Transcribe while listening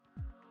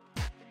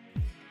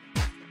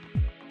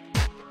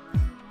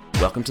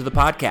Welcome to the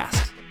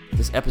podcast.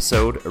 This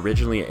episode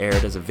originally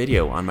aired as a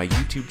video on my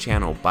YouTube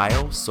channel,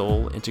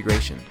 Bio-Soul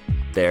Integration.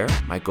 There,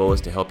 my goal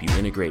is to help you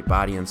integrate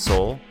body and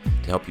soul,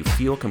 to help you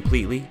feel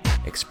completely,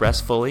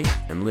 express fully,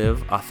 and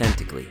live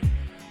authentically.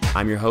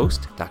 I'm your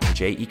host, Dr.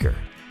 Jay Eaker.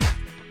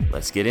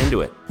 Let's get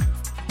into it.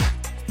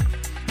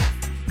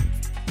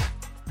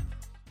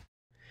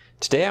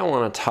 Today I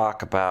want to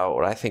talk about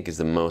what I think is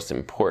the most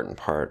important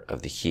part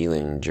of the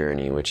healing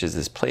journey, which is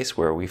this place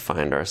where we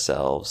find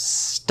ourselves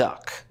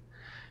stuck.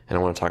 And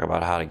I want to talk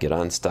about how to get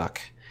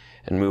unstuck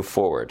and move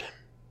forward.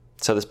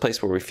 So this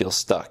place where we feel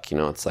stuck,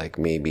 it's like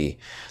maybe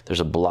there's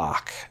a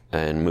block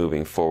in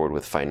moving forward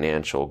with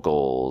financial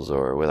goals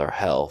or with our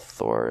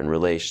health or in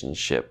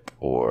relationship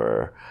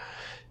or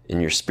in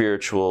your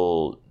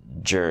spiritual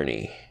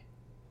journey.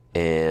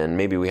 And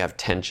maybe we have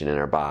tension in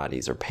our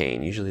bodies or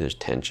pain. Usually there's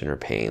tension or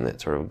pain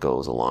that sort of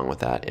goes along with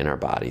that in our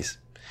bodies.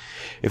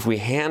 If we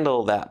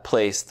handle that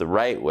place the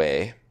right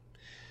way,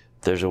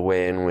 there's a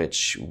way in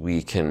which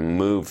we can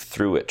move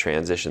through it,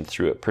 transition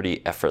through it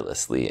pretty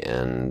effortlessly,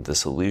 and the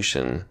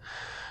solution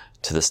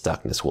to the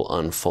stuckness will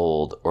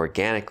unfold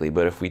organically.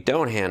 But if we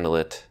don't handle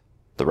it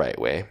the right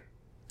way,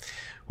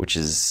 which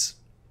is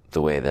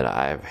the way that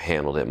I've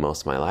handled it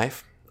most of my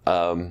life,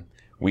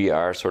 we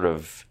are sort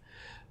of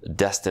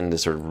destined to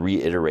sort of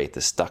reiterate the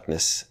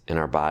stuckness in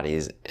our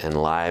bodies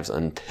and lives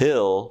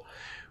until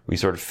we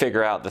sort of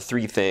figure out the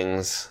three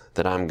things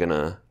that I'm going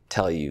to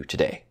tell you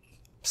today.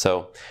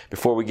 So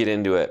before we get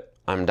into it,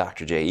 I'm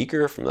Dr. Jay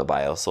Eaker from the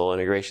Bio-Soul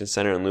Integration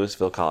Center in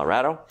Louisville,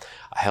 Colorado.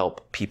 I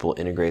help people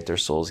integrate their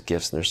soul's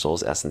gifts and their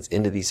soul's essence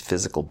into these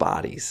physical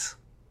bodies.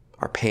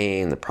 Our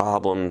pain, the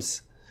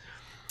problems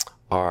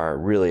are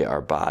really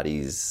our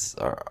bodies,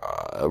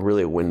 are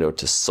really a window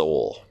to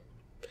soul.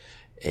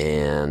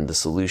 And the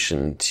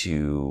solution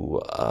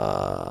to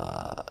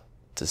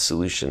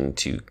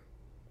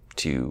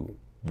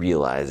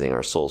realizing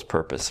our soul's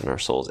purpose and our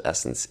soul's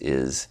essence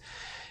is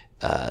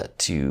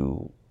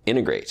to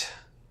integrate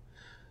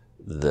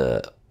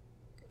the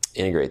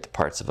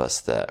parts of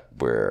us that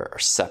are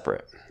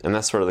separate. And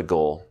that's sort of the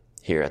goal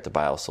here at the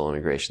Bio-Soul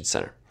Integration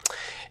Center.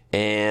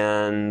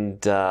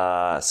 And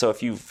so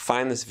if you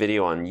find this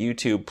video on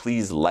YouTube,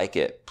 please like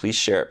it, please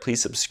share it,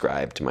 please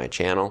subscribe to my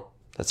channel.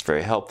 That's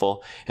very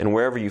helpful. And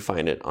wherever you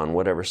find it, on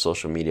whatever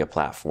social media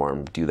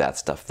platform, do that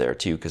stuff there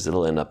too, because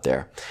it'll end up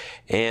there.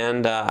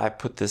 And I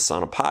put this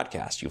on a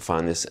podcast. You'll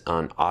find this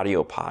on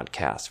audio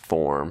podcast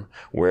form.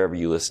 Wherever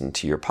you listen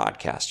to your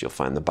podcast, you'll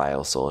find the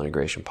Bio-Soul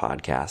Integration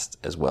podcast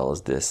as well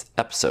as this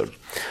episode.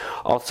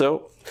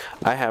 Also,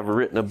 I have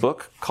written a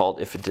book called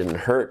If It Didn't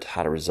Hurt,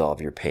 How to Resolve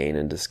Your Pain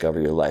and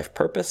Discover Your Life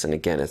Purpose. And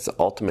again, it's the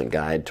ultimate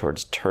guide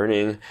towards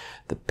turning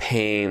the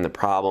pain, the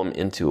problem,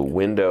 into a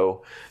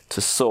window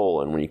to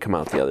soul. And when you come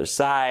out the other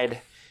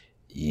side,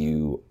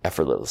 you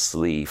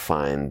effortlessly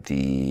find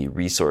the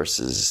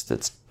resources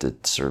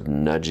that sort of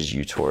nudges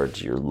you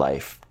towards your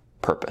life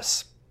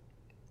purpose.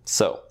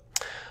 So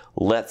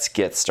let's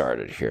get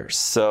started here.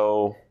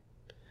 So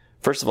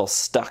first of all,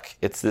 stuck.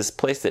 It's this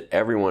place that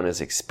everyone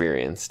has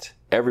experienced.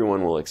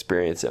 Everyone will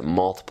experience it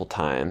multiple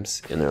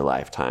times in their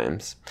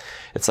lifetimes.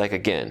 It's like,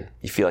 again,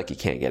 you feel like you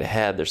can't get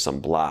ahead. There's some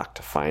block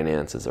to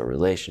finances or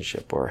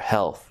relationship or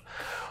health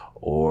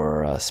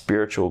or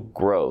spiritual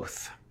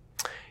growth.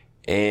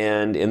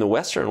 And in the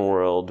Western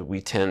world, we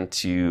tend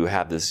to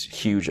have this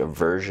huge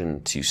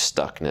aversion to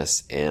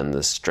stuckness. And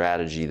the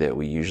strategy that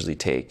we usually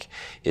take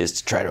is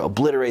to try to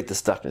obliterate the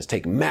stuckness,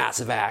 take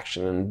massive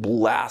action and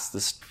blast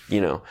this,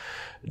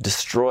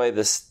 destroy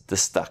the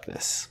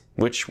stuckness,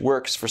 which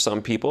works for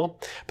some people.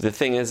 But the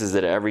thing is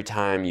that every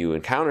time you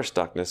encounter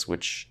stuckness,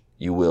 which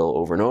you will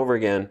over and over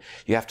again,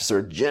 you have to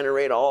sort of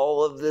generate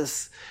all of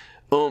this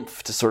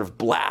oomph to sort of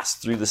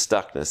blast through the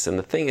stuckness. And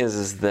the thing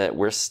is that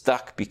we're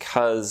stuck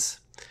because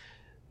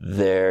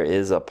there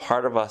is a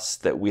part of us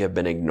that we have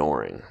been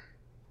ignoring.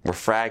 We're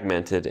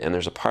fragmented, and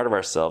there's a part of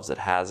ourselves that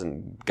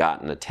hasn't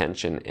gotten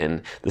attention,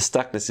 and the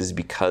stuckness is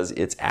because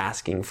it's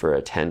asking for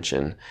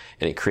attention,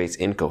 and it creates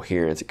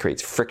incoherence, it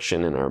creates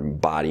friction in our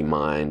body,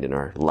 mind, in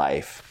our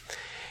life,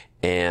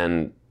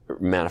 and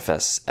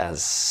manifests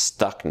as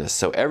stuckness.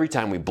 So every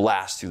time we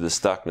blast through the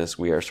stuckness,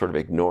 we are sort of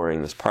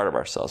ignoring this part of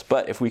ourselves.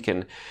 But if we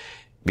can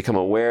become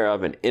aware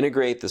of and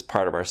integrate this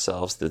part of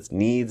ourselves that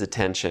needs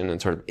attention and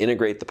sort of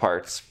integrate the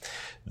parts,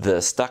 the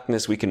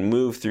stuckness, we can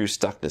move through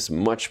stuckness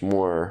much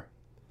more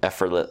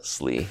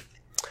effortlessly,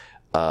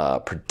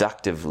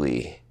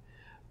 productively,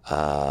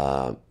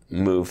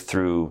 move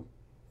through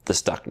the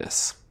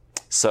stuckness.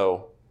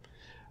 So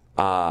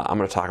I'm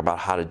going to talk about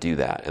how to do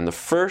that. And the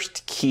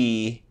first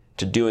key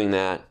to doing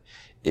that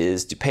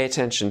is to pay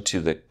attention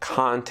to the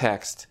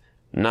context,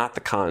 not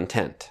the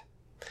content.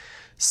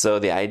 So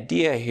the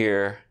idea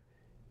here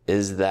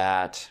is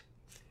that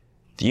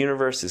the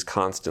universe is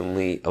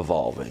constantly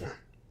evolving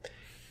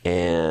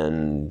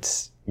and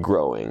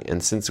growing.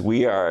 And since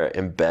we are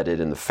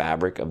embedded in the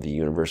fabric of the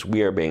universe,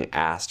 we are being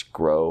asked to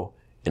grow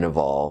and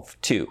evolve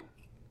too.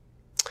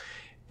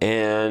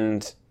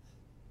 And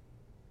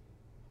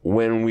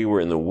when we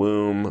were in the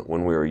womb,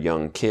 when we were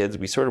young kids,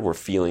 we sort of were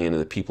feeling into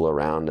the people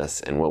around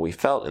us. And what we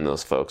felt in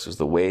those folks was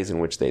the ways in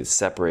which they'd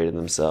separated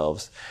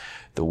themselves,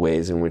 the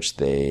ways in which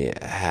they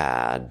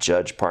had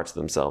judged parts of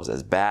themselves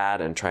as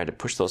bad and tried to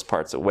push those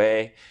parts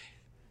away.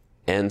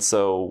 And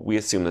so we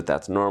assume that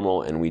that's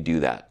normal, and we do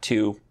that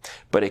too.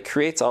 But it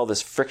creates all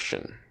this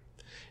friction.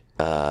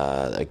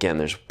 Again,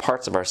 there's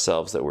parts of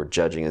ourselves that we're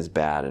judging as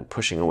bad and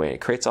pushing away.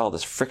 It creates all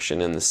this friction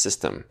in the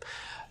system.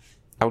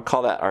 I would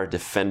call that our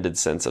defended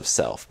sense of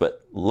self.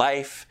 But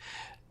life,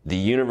 the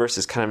universe,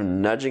 is kind of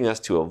nudging us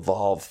to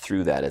evolve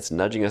through that. It's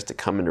nudging us to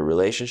come into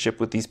relationship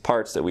with these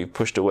parts that we've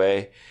pushed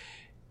away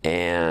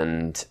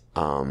and,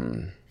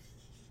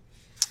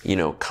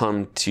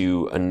 come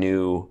to a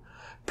new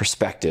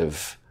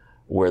perspective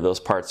where those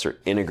parts are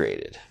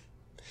integrated.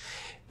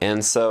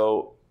 And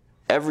so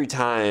every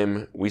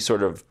time we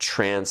sort of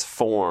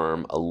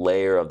transform a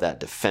layer of that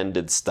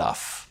defended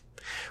stuff,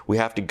 we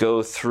have to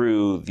go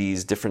through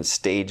these different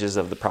stages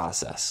of the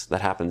process.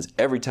 That happens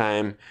every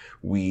time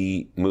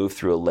we move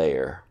through a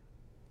layer.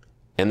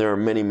 And there are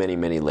many, many,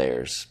 many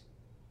layers.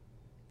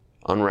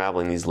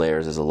 Unraveling these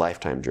layers is a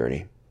lifetime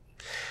journey.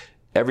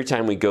 Every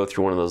time we go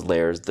through one of those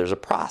layers, there's a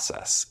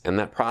process. And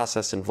that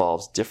process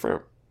involves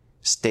different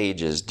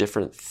stages,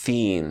 different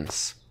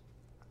themes.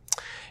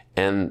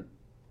 And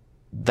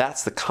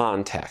that's the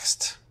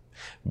context.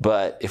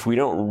 But if we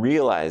don't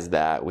realize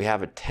that, we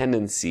have a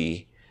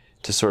tendency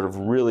to sort of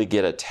really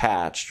get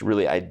attached,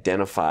 really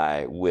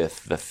identify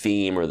with the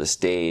theme or the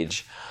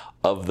stage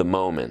of the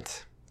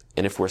moment.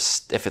 And if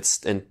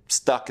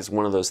stuck is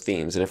one of those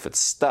themes, and if it's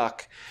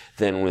stuck,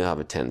 then we'll have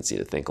a tendency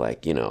to think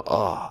like,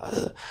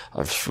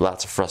 I've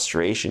lots of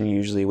frustration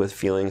usually with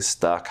feeling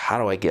stuck. How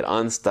do I get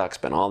unstuck?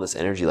 Spend all this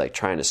energy like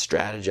trying to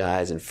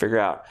strategize and figure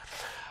out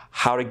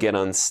how to get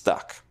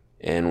unstuck.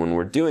 And when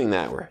we're doing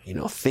that, we're,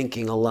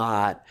 thinking a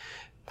lot,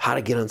 how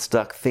to get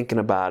unstuck, thinking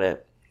about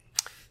it.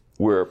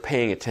 We're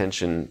paying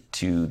attention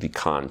to the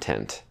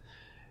content,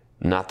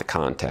 not the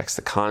context.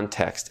 The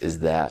context is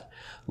that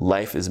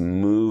life is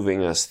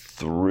moving us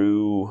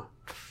through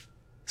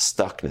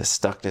stuckness.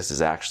 Stuckness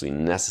is actually a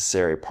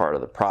necessary part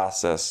of the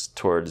process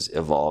towards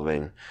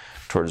evolving,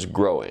 towards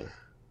growing.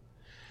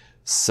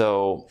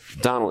 So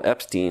Donald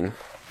Epstein,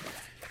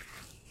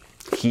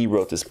 he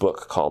wrote this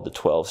book called The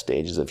 12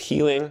 Stages of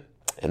Healing.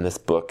 And this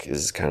book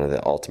is kind of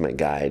the ultimate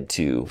guide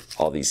to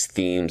all these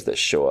themes that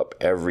show up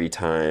every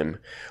time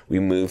we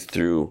move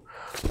through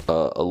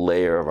a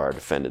layer of our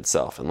defended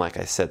self. And like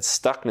I said,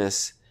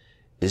 stuckness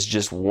is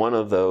just one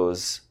of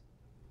those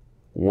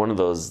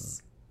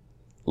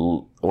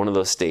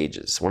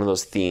stages, one of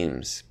those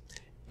themes.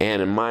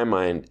 And in my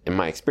mind, in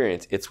my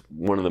experience, it's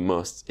one of the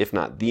most, if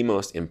not the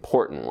most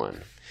important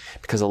one,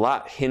 because a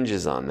lot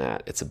hinges on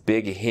that. It's a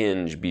big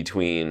hinge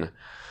between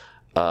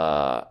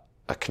living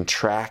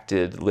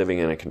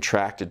in a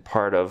contracted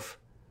part of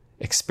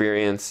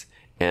experience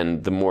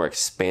and the more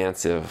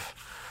expansive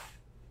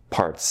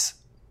parts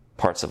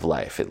of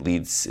life.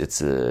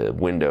 It's a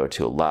window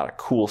to a lot of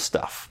cool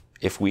stuff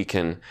if we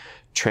can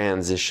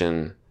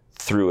transition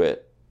through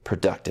it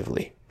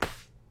productively.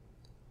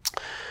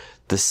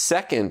 The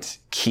second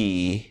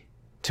key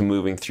to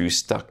moving through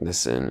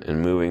stuckness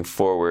and moving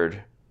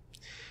forward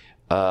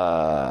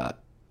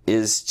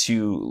is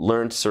to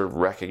learn to sort of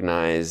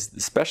recognize,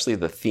 especially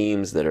the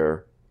themes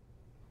to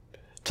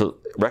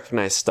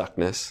recognize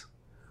stuckness,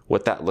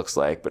 what that looks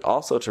like, but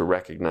also to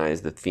recognize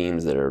the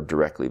themes that are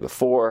directly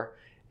before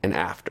and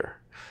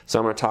after. So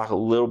I'm going to talk a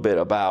little bit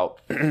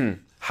about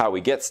how we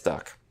get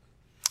stuck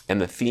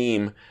and the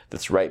theme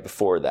that's right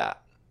before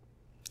that.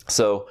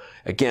 So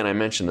again, I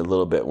mentioned a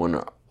little bit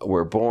when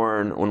we're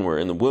born, when we're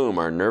in the womb,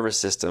 our nervous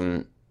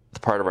system, the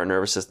part of our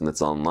nervous system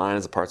that's online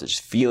is the part that's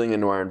just feeling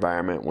into our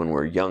environment. When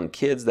we're young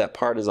kids, that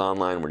part is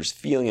online. We're just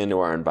feeling into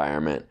our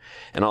environment.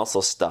 And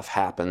also stuff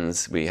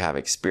happens. We have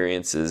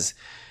experiences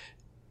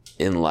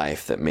in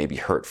life that may be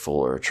hurtful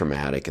or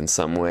traumatic in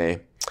some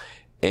way.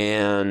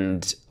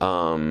 And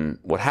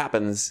what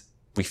happens,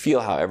 we feel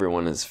how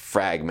everyone is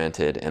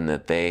fragmented and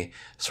that they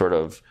sort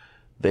of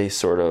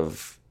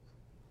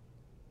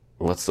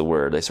what's the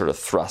word? They sort of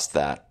thrust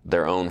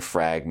their own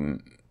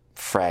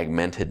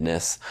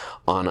fragmentedness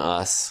on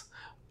us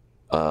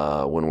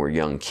when we're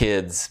young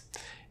kids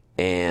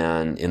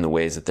and in the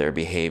ways that they're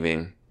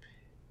behaving.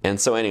 And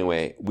so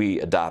anyway, we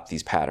adopt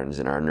these patterns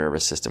in our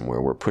nervous system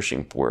where we're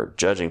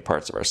judging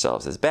parts of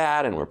ourselves as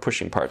bad and we're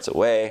pushing parts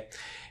away.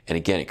 And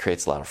again, it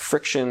creates a lot of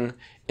friction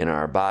in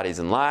our bodies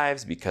and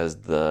lives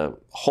because the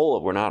whole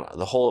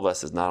of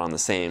us is not on the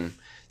same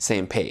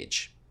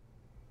page.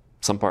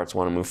 Some parts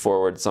want to move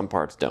forward, some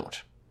parts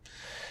don't.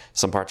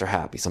 Some parts are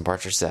happy, some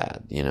parts are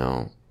sad,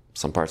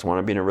 Some parts want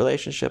to be in a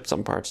relationship,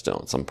 some parts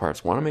don't. Some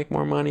parts want to make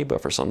more money, but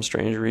for some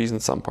strange reason,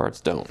 some parts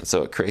don't.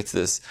 So it creates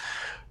this,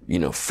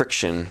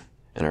 friction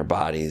in our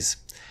bodies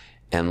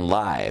and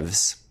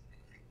lives.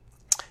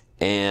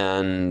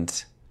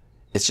 And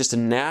it's just a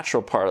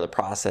natural part of the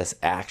process,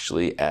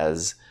 actually,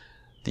 as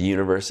the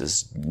universe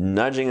is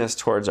nudging us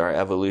towards our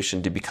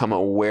evolution to become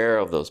aware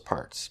of those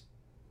parts.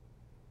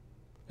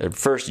 At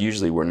first,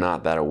 usually we're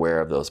not that aware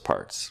of those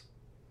parts.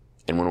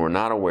 And when we're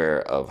not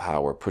aware of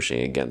how we're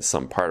pushing against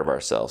some part of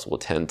ourselves, we'll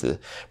tend to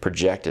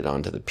project it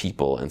onto the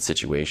people and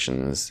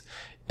situations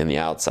in the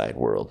outside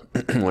world.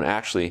 When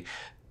actually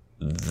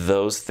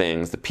those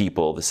things, the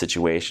people, the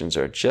situations,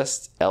 are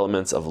just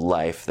elements of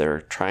life that are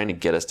trying to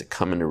get us to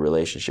come into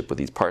relationship with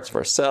these parts of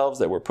ourselves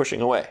that we're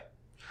pushing away.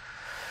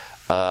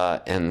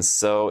 And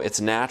so it's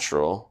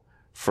natural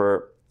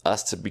for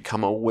us to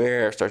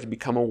start to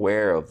become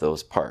aware of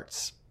those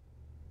parts.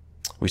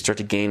 We start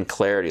to gain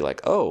clarity, like,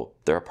 oh,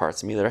 there are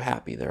parts of me that are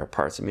happy. There are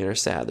parts of me that are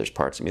sad. There's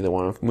parts of me that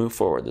want to move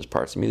forward. There's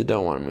parts of me that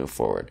don't want to move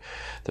forward.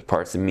 There's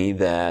parts of me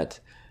that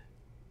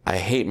I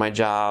hate my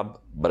job,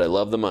 but I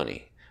love the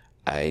money.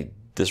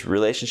 This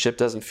relationship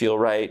doesn't feel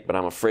right, but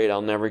I'm afraid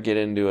I'll never get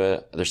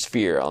into there's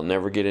fear. I'll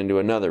never get into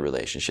another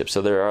relationship.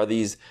 So there are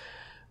these,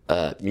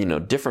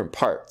 different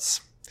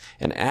parts.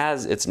 And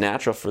as it's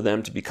natural for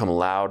them to become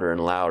louder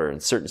and louder, in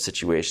certain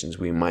situations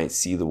we might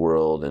see the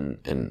world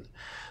and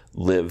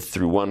live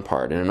through one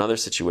part. And in other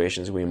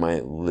situations we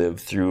might live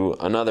through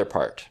another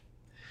part.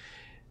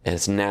 And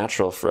it's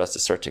natural for us to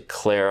start to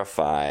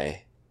clarify,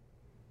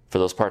 for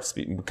those parts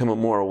to become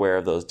more aware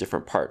of those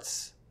different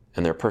parts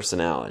and their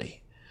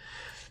personality.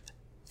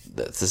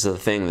 This is the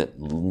thing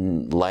that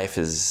life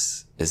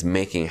is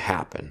making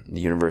happen. The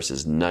universe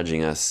is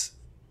nudging us,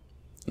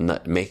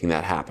 making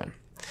that happen.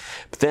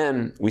 But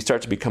then we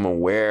start to become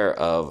aware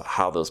of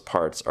how those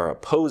parts are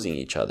opposing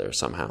each other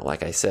somehow.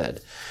 Like I said,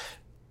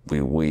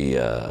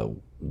 the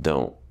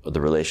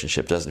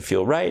relationship doesn't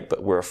feel right,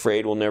 but we're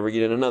afraid we'll never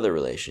get in another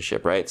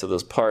relationship, right? So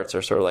those parts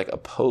are sort of like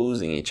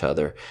opposing each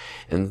other.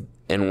 And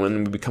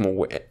when we become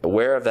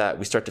aware of that,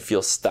 we start to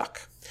feel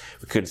stuck.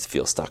 We could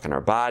feel stuck in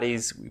our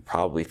bodies. We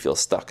probably feel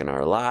stuck in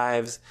our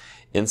lives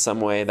in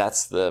some way.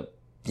 That's the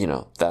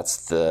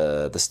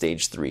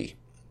stage 3.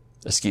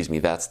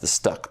 That's the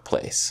stuck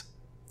place.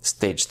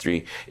 Stage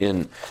 3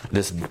 in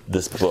this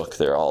book,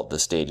 all the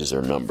stages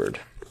are numbered.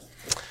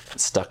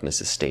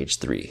 Stuckness is stage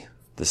 3.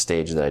 The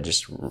stage that I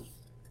just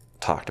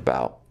talked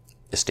about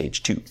is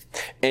stage 2.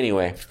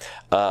 Anyway,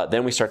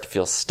 then we start to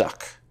feel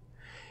stuck.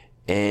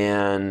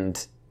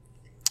 And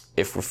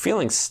if we're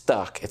feeling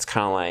stuck, it's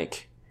kind of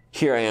like,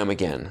 here I am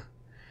again.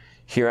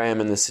 Here I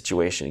am in this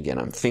situation again.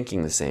 I'm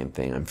thinking the same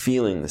thing. I'm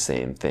feeling the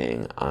same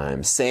thing.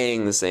 I'm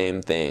saying the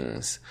same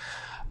things.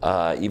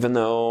 Even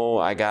though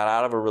I got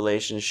out of a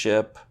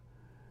relationship,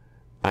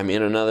 I'm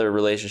in another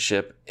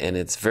relationship and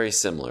it's very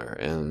similar.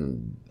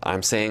 And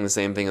I'm saying the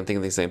same thing and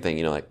thinking the same thing.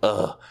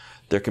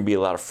 There can be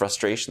a lot of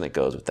frustration that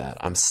goes with that.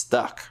 I'm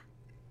stuck.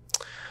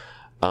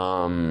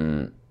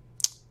 But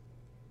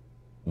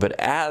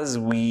as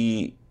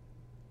we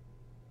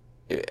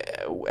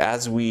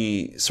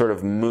sort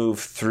of move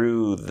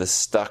through the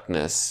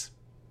stuckness,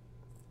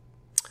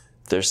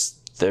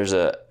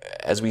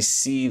 as we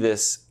see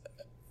this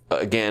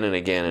again and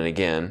again and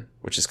again,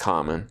 which is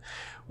common,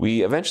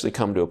 we eventually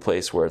come to a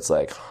place where it's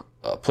like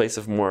a place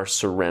of more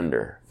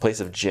surrender, a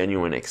place of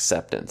genuine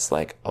acceptance.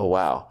 Like, oh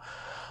wow,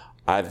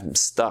 I'm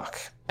stuck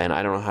and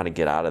I don't know how to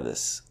get out of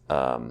this.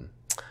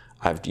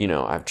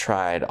 I've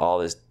tried all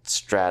this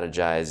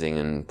strategizing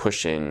and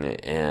pushing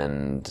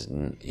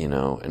and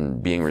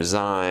being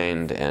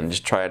resigned, and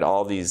just tried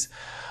all these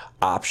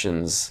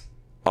options,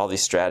 all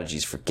these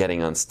strategies for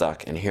getting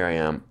unstuck. And here I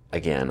am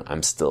again,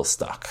 I'm still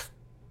stuck.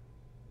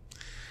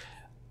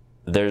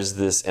 There's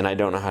this, and I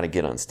don't know how to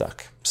get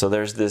unstuck. So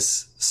there's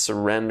this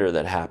surrender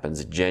that happens,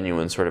 a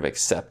genuine sort of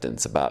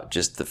acceptance about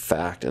just the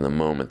fact in the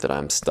moment that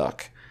I'm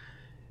stuck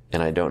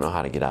and I don't know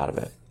how to get out of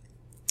it.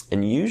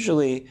 And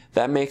usually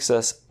that makes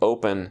us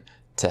open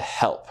to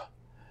help.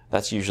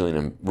 That's usually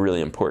a really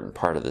important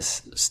part of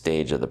this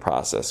stage of the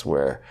process,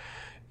 where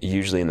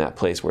usually in that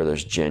place where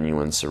there's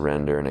genuine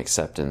surrender and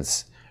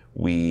acceptance,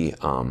 we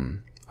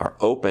are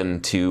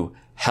open to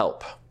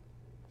help.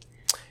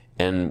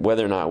 And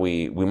whether or not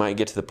we might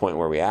get to the point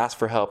where we ask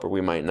for help or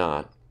we might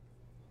not,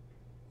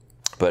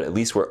 but at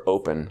least we're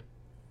open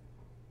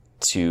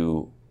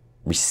to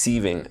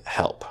receiving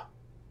help.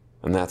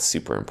 And that's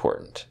super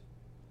important,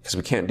 because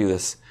we can't do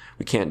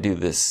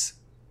this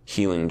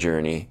healing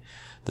journey,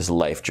 this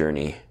life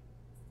journey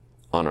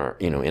on our,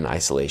 in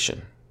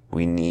isolation.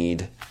 We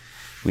need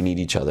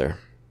each other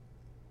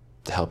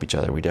to help each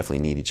other. We definitely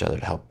need each other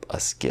to help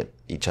us get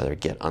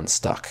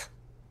unstuck.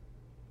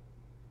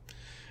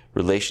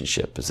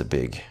 Relationship is a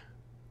big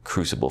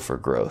crucible for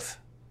growth.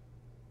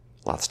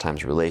 Lots of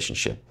times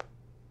relationship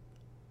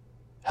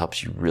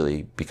helps you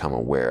really become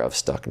aware of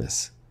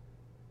stuckness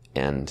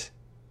and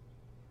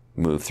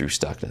move through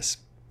stuckness.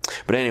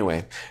 But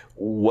anyway,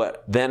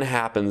 what then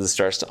happens,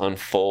 starts to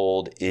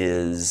unfold,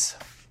 is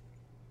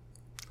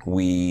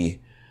what's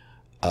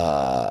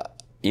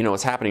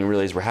happening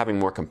really is we're having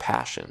more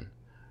compassion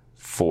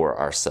for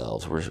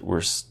ourselves.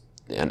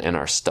 And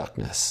our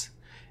stuckness.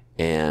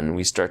 And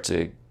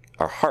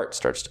our heart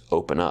starts to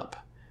open up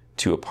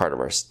to a part of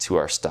our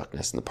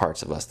stuckness and the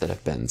parts of us that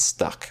have been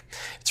stuck.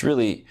 It's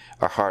really,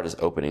 our heart is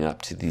opening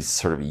up to these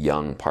sort of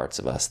young parts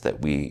of us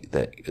that we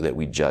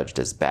judged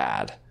as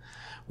bad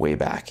way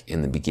back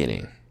in the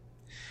beginning.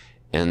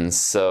 And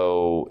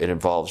so it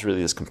involves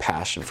really this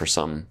compassion for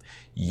some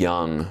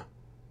young,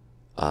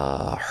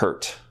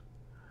 hurt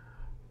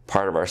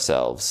part of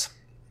ourselves.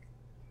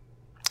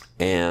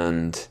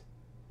 And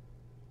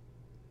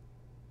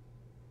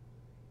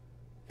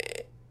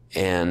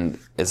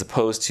as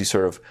opposed to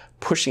sort of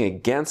pushing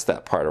against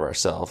that part of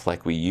ourselves,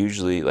 like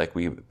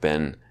we've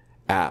been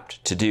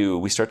apt to do,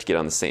 we start to get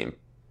on the same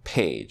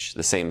page,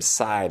 the same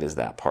side as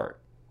that part.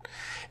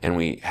 And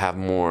we have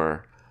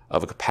more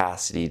of a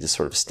capacity to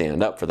sort of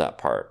stand up for that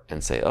part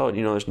and say, oh,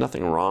 there's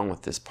nothing wrong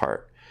with this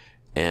part,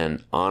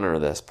 and honor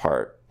this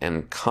part.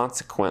 And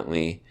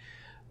consequently,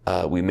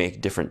 we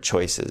make different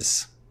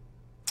choices.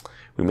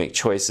 We make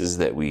choices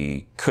that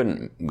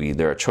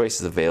there are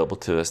choices available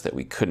to us that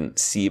we couldn't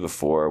see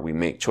before. We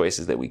make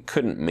choices that we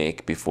couldn't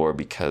make before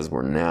because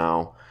we're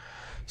now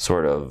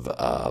sort of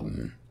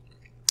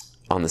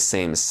on the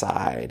same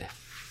side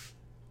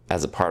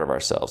as a part of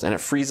ourselves. And it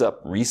frees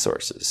up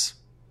resources.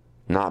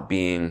 Not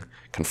being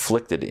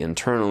conflicted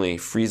internally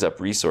frees up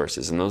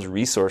resources. And those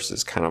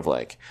resources kind of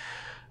like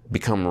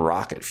become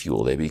rocket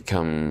fuel. They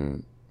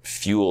become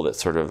fuel that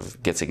sort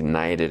of gets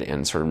ignited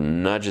and sort of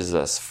nudges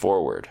us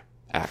forward,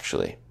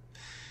 actually.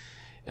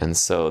 And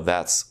so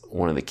that's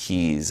one of the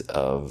keys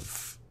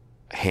of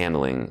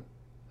handling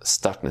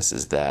stuckness,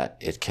 is that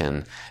it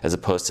can, as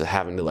opposed to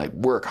having to like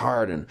work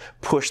hard and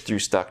push through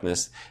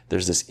stuckness,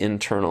 there's this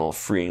internal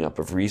freeing up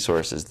of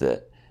resources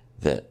that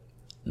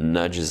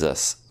nudges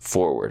us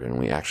forward, and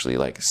we actually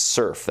like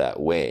surf that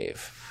wave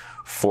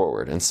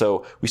forward. And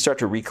so we start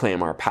to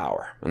reclaim our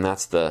power, and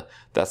that's the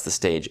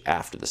stage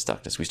after the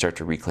stuckness. We start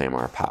to reclaim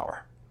our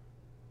power.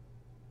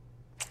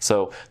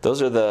 So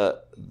those are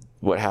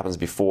what happens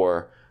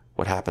before,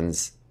 what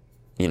happens,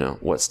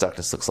 what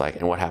stuckness looks like,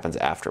 and what happens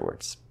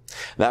afterwards.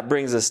 That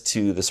brings us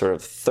to the sort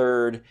of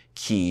third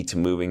key to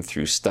moving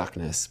through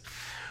stuckness,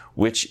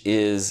 which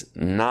is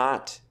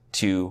not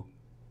to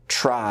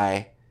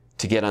try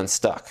to get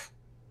unstuck.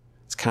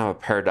 It's kind of a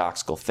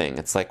paradoxical thing.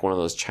 It's like one of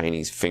those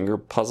Chinese finger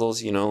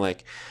puzzles,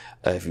 like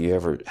if you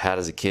ever had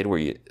as a kid where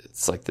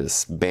it's like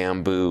this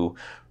bamboo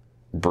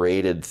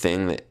braided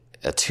thing,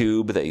 a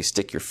tube that you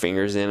stick your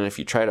fingers in, and if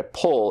you try to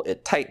pull,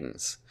 it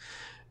tightens.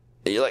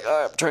 You're like,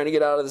 oh, I'm trying to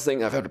get out of this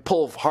thing. If I have to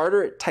pull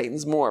harder, it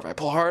tightens more. If I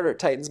pull harder, it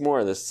tightens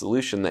more. The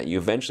solution that you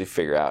eventually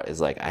figure out is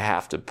like, I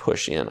have to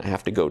push in. I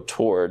have to go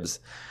towards,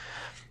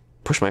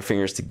 push my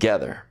fingers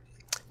together.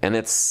 And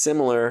it's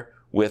similar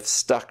with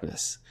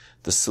stuckness.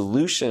 The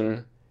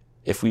solution,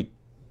 if we,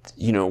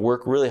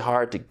 work really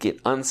hard to get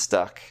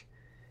unstuck,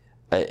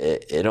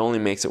 it only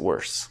makes it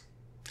worse.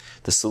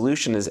 The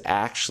solution is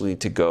actually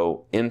to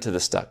go into the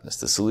stuckness.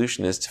 The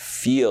solution is to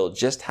feel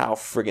just how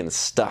friggin'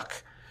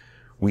 stuck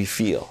we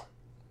feel.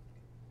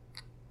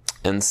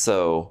 And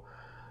so,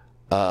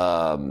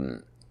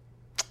 so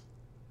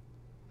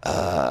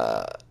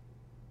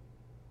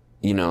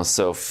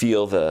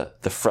feel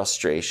the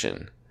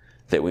frustration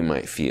that we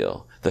might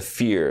feel, the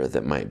fear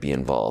that might be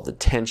involved, the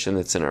tension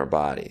that's in our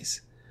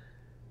bodies,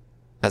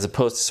 as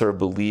opposed to sort of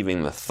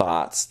believing the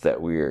thoughts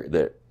that we're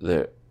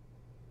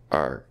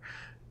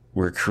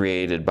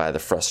created by the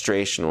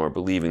frustration, or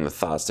believing the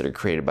thoughts that are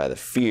created by the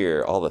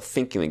fear, all the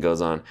thinking that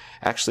goes on.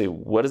 Actually,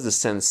 what is the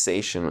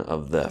sensation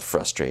of the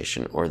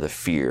frustration or the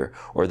fear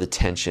or the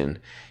tension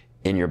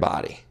in your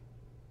body?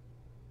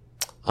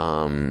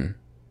 And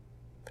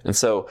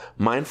so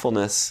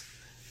mindfulness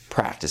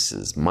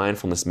practices,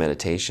 mindfulness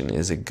meditation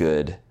is a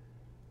good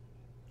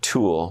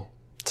tool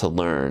to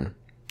learn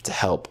to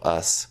help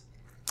us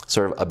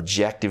sort of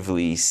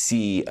objectively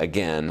see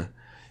again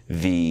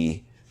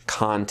the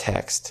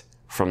context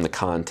from the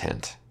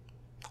content.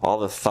 All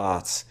the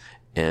thoughts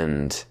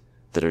that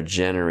are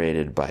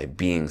generated by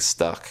being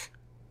stuck,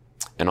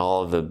 and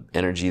all of the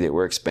energy that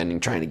we're expending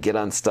trying to get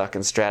unstuck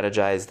and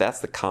strategize, that's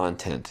the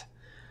content.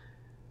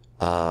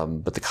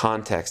 But the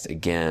context,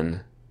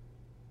 again,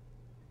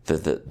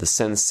 the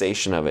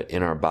sensation of it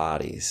in our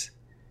bodies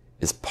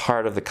is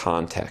part of the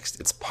context.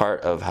 It's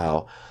part of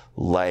how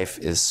life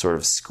is sort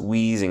of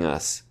squeezing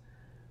us.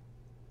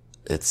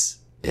 It's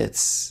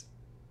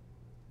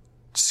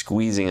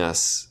squeezing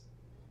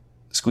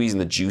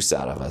the juice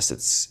out of us.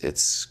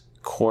 It's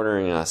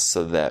cornering us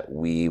so that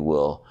we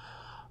will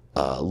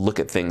look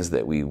at things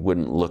that we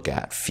wouldn't look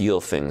at, feel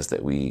things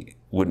that we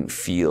wouldn't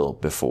feel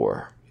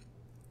before.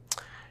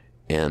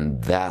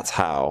 And that's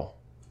how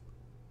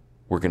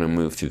we're going to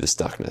move through the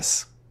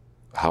stuckness,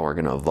 how we're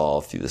going to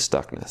evolve through the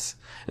stuckness.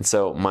 And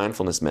so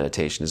mindfulness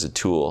meditation is a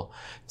tool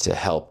to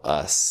help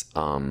us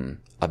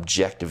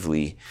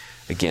objectively,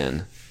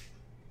 again,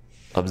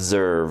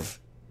 observe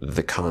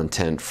the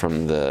content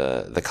from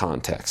the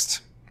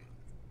context.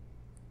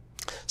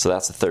 So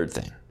that's the third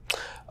thing.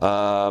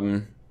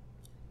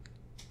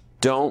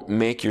 Don't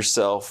make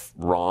yourself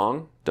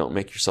wrong. Don't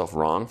make yourself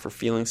wrong for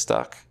feeling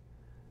stuck.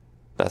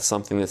 That's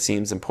something that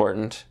seems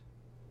important.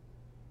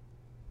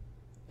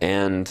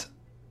 And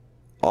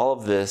all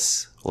of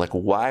this, like,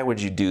 why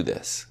would you do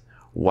this?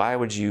 Why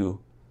would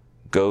you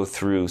go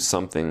through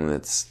something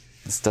this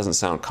doesn't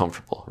sound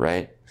comfortable,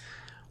 right?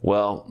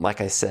 Well,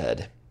 like I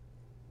said,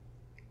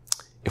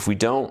 if we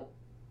don't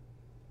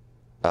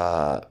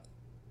if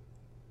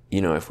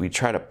we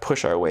try to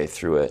push our way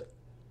through it,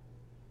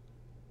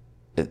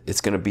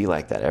 it's going to be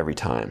like that every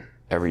time.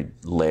 Every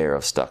layer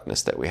of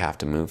stuckness that we have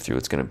to move through,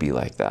 it's going to be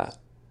like that.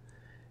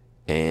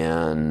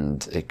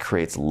 And it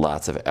creates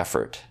lots of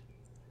effort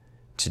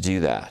to do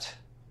that.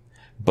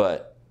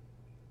 But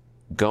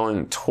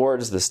going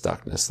towards the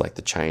stuckness, like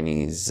the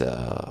Chinese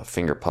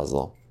finger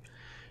puzzle,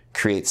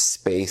 creates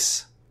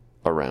space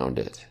around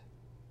it.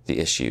 The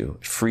issue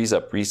frees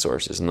up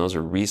resources, and those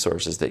are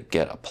resources that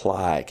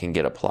can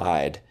get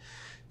applied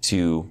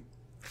to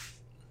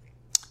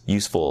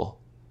useful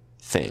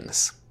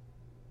things.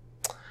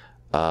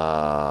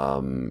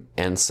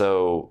 And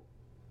so,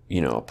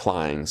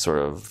 applying, sort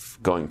of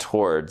going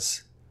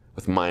towards,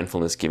 with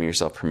mindfulness, giving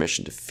yourself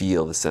permission to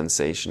feel the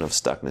sensation of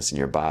stuckness in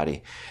your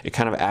body, it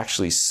kind of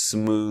actually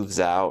smooths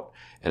out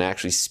and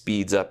actually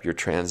speeds up your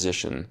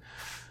transition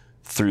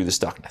through the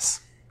stuckness.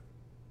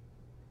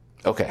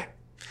 Okay,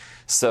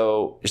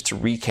 so just to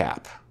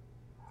recap,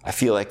 I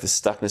feel like the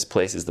stuckness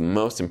place is the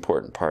most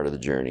important part of the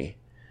journey.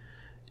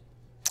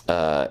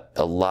 A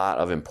lot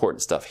of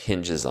important stuff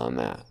hinges on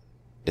that.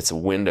 It's a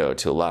window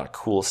to a lot of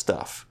cool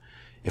stuff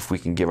if we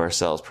can give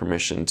ourselves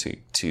permission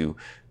to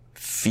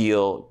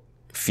feel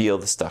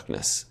the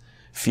stuckness,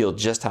 feel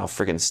just how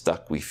friggin'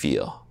 stuck we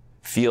feel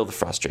the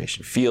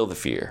frustration, feel the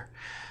fear.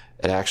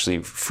 It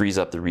actually frees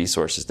up the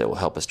resources that will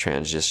help us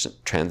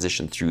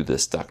transition through the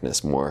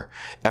stuckness more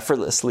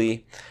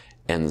effortlessly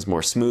and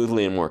more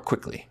smoothly and more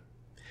quickly.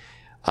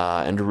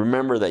 And to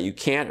remember that you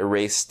can't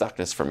erase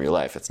stuckness from your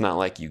life. It's not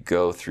like you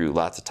go through,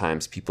 lots of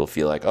times people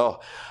feel like, oh,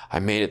 I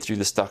made it through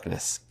the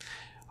stuckness,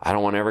 I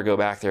don't want to ever go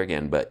back there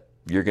again. But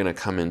you're going to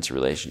come into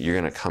you're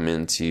going to come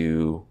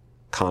into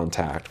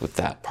contact with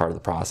that part of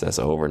the process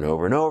over and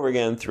over and over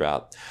again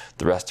throughout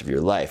the rest of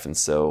your life. And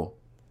so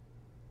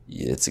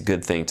it's a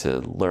good thing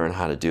to learn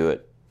how to do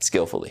it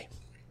skillfully.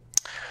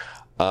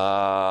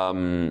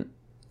 It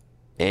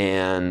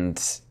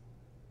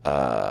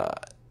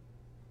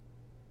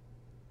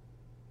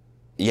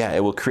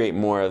will create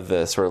more of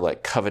the sort of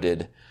like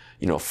coveted,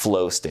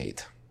 flow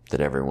state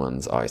that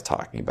everyone's always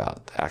talking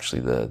about.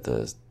 Actually,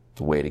 the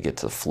way to get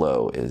to the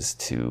flow is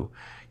to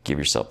give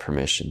yourself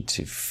permission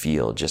to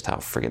feel just how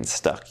friggin'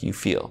 stuck you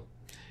feel.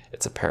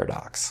 It's a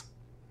paradox.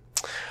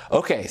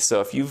 Okay,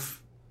 so if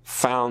you've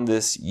found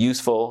this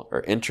useful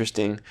or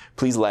interesting,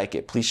 please like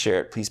it, please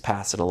share it, please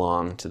pass it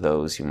along to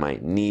those who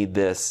might need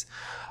this.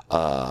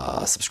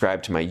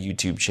 Subscribe to my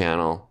YouTube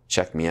channel.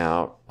 Check me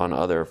out on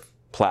other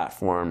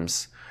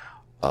platforms,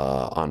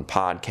 on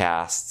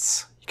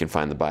podcasts. You can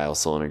find the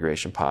BioSoul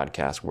Integration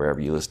Podcast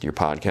wherever you listen to your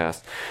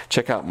podcast.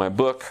 Check out my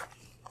book,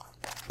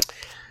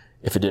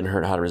 If It Didn't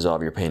Hurt, How to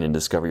Resolve Your Pain and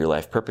Discover Your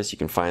Life Purpose. You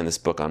can find this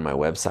book on my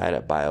website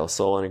at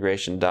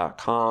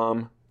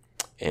biosoulintegration.com,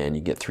 and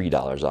you get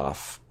 $3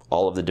 off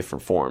all of the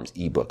different forms: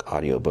 ebook,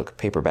 audiobook,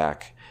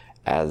 paperback,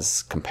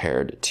 as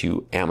compared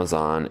to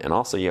Amazon. And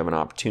also you have an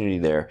opportunity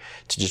there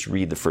to just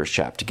read the first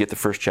chapter, to get the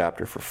first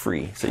chapter for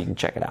free, so you can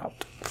check it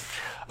out.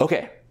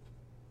 Okay.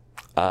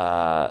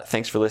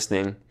 Thanks for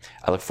listening.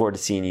 I look forward to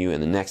seeing you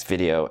in the next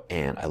video,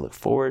 and I look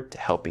forward to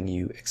helping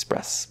you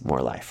express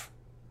more life.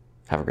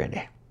 Have a great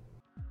day.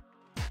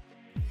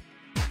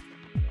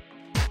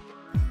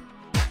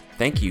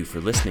 Thank you for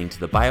listening to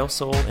the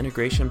BioSoul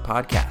Integration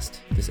Podcast.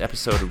 This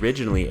episode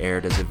originally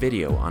aired as a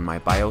video on my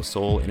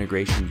BioSoul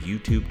Integration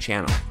YouTube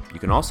channel. You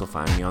can also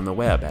find me on the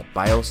web at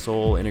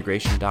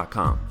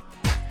biosoulintegration.com.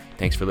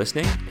 Thanks for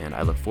listening, and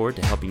I look forward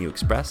to helping you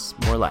express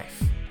more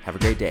life. Have a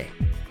great day.